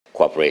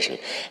cooperation.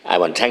 I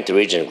want to thank the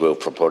regional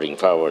group for putting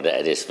forward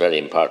this very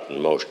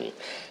important motion.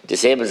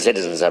 Disabled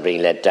citizens are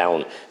being let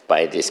down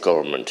by this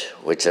government,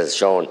 which has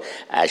shown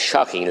a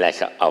shocking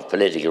lack of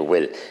political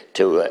will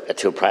to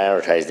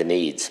prioritise their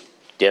needs.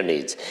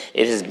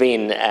 It has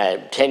been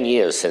 10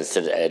 years since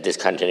the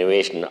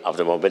discontinuation of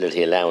the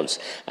mobility allowance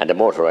and the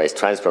motorised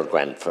transport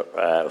grant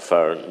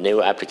for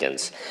new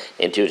applicants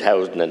in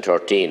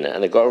 2013,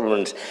 and the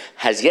government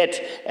has yet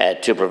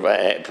to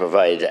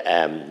provide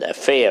a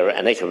fair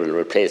and equitable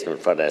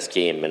replacement for that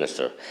scheme,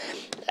 Minister.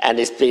 And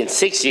it's been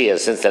 6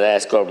 years since the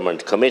last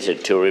government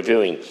committed to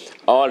reviewing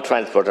all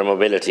transport and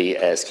mobility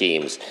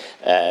schemes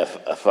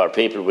for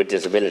people with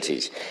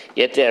disabilities.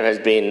 Yet there has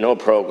been no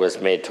progress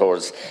made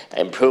towards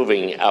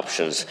improving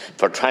options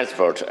for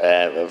transport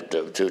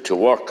to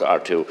work or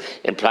to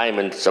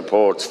employment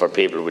supports for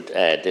people with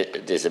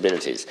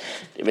disabilities.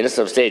 The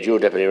Minister of State, you,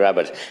 Deputy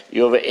Rabbit,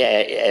 you have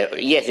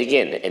yet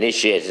again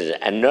initiated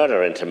another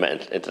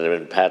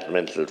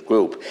interdepartmental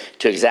group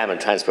to examine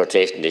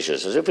transportation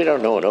issues, as if we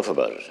don't know enough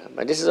about it.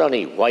 And this is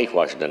only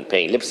whitewashing and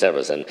paying lip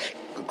service and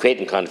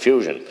creating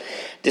confusion.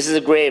 This is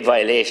a grave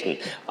violation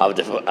of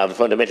the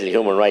fundamental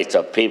human rights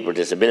of people with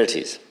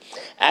disabilities.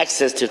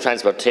 Access to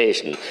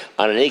transportation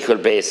on an equal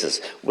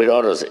basis with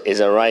others is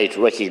a right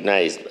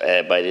recognised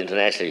by the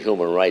international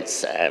human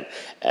rights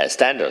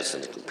standards.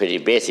 It's pretty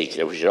basic,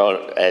 we should all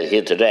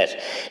adhere to that.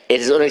 It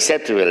is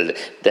unacceptable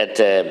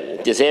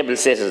that disabled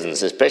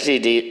citizens,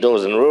 especially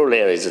those in rural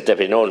areas, as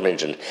Deputy Knowles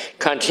mentioned,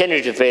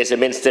 continue to face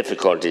immense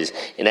difficulties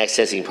in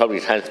accessing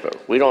public transport.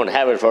 We don't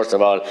have it, first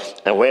of all,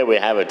 and where we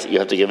have it, you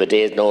have to give a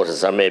day's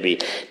notice, or maybe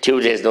 2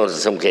 days' notice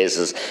in some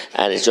cases,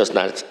 and it's just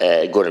not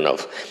good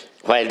enough.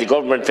 While the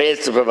government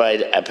fails to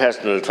provide a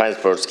personal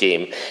transport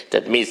scheme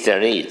that meets their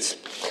needs.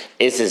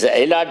 It is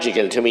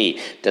illogical to me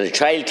that a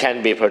child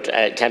can be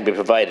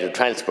provided with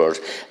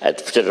transport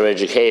to their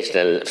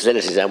educational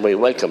facilities, and we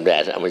welcome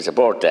that and we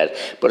support that.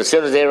 But as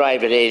soon as they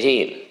arrive at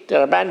 18,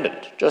 they're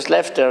abandoned, just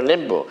left there in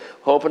limbo,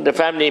 hoping the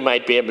family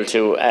might be able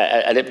to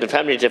the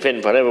family to fit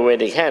in whatever way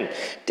they can.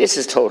 This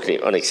is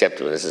totally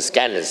unacceptable. It's a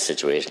scandalous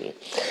situation.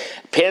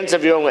 Parents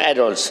of young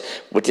adults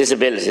with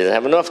disabilities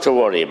have enough to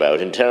worry about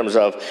in terms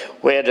of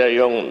where their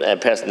young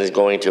person is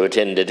going to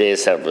attend the day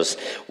service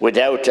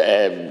without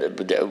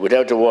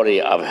the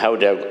worry of how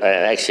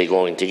they're actually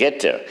going to get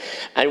there.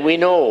 And we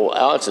know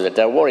also that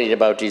they're worried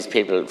about these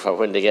people for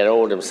when they get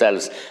old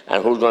themselves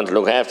and who's going to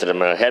look after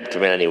them or help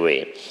them in any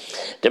way.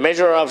 The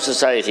measure of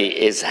society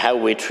is how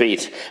we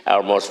treat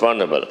our most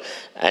vulnerable,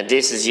 and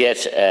this is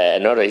yet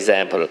another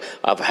example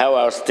of how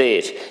our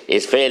state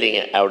is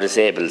failing our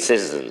disabled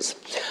citizens.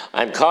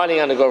 I'm calling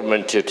on the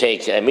government to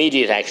take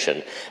immediate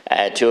action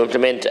to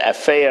implement a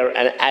fair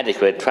and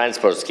adequate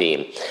transport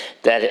scheme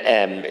that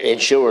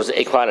ensures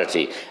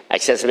equality,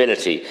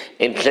 accessibility,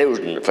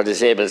 inclusion for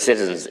disabled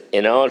citizens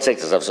in all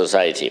sectors of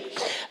society.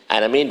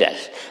 And I mean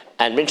that.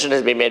 And mention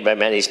has been made by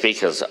many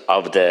speakers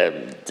of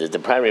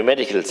the primary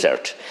medical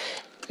cert.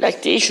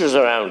 Like the issues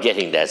around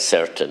getting that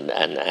cert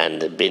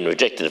and being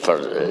rejected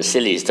for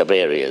silly stuff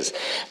areas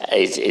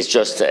is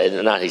just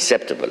not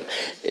acceptable.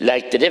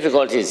 Like the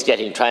difficulties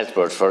getting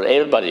transport for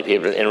able-bodied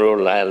people in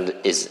rural Ireland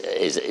is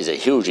a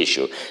huge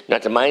issue.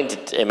 Not to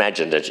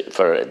imagine that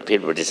for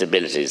people with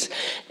disabilities,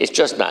 it's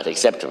just not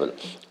acceptable.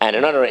 And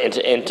another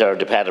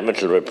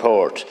interdepartmental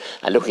report,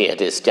 and looking at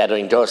this,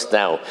 gathering dust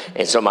now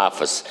in some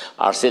office,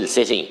 are still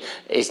sitting,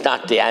 is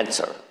not the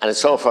answer. And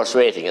it's so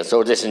frustrating and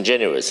so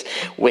disingenuous.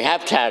 We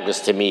have targets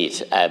to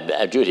meet,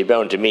 a duty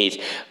bound to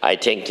meet, I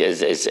think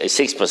is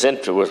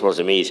 6% we're supposed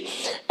to meet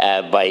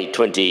by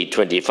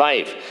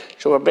 2025.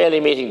 So we're barely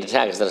meeting the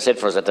targets that are set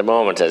for us at the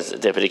moment, as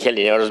Deputy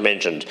Kelly and others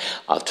mentioned,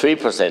 of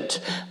 3%.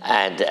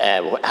 And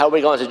how are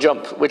we going to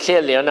jump? We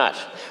clearly are not.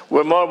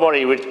 We're more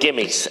worried with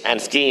gimmicks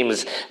and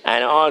schemes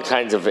and all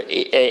kinds of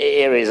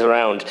areas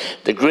around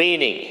the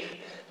greening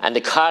and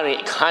the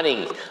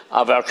conning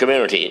of our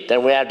community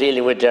than we are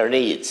dealing with their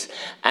needs.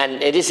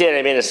 And in this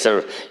area,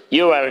 Minister,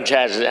 you are in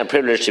charge and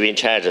privileged to be in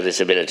charge of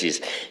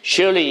disabilities.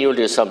 Surely you'll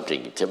do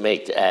something to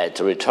make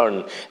to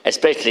return,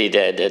 especially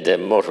the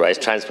motorised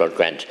transport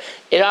grant.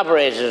 It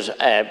operated,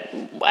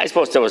 I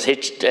suppose there was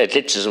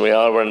glitches and we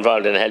all were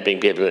involved in helping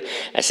people,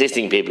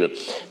 assisting people,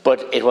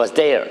 but it was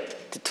there.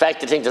 The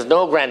fact that there's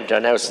no grant there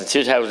now since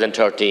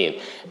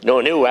 2013, no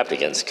new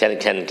applicants can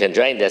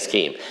join that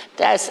scheme,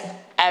 that's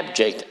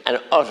abject and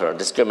utter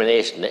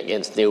discrimination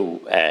against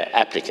new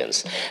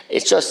applicants.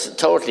 It's just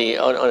totally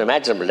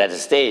unimaginable that a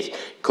state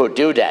could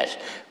do that.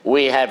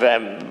 We have,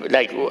 and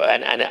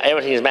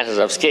everything is matters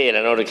of scale.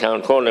 I know the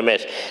Count Colin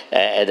met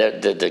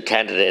the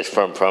candidate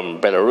from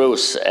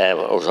Belarus,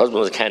 whose husband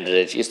was a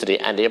candidate yesterday,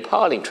 and the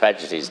appalling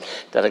tragedies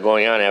that are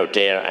going on out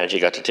there, and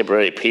she got the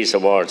temporary peace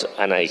awards,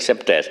 and I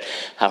accept that.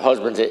 Her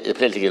husband's a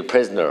political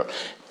prisoner.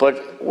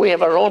 But we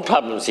have our own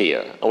problems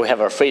here, and we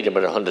have our freedom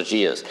in 100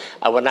 years,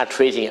 and we're not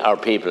treating our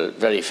people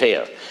very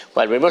fair.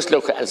 While we must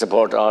look and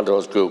support all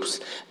those groups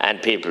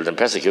and people and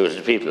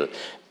persecuted people,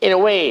 in a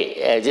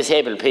way,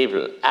 disabled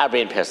people are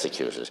being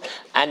persecuted,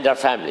 and their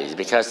families,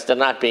 because they're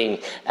not being,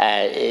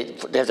 they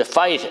have to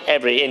fight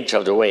every inch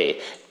of the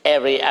way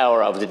every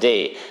hour of the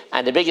day.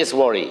 And the biggest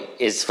worry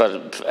is for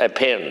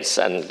parents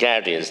and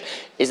guardians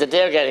is that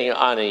they're getting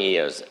on in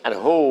years, and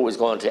who is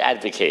going to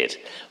advocate?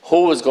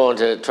 Who is going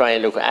to try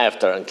and look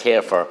after and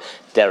care for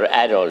their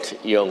adult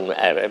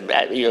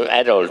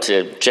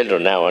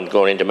children now and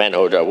going into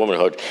manhood or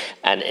womanhood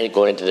and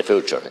going into the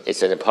future?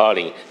 It's an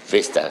appalling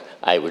vista,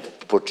 I would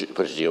put it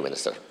to you,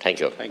 Minister. Thank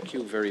you. Thank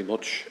you very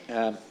much.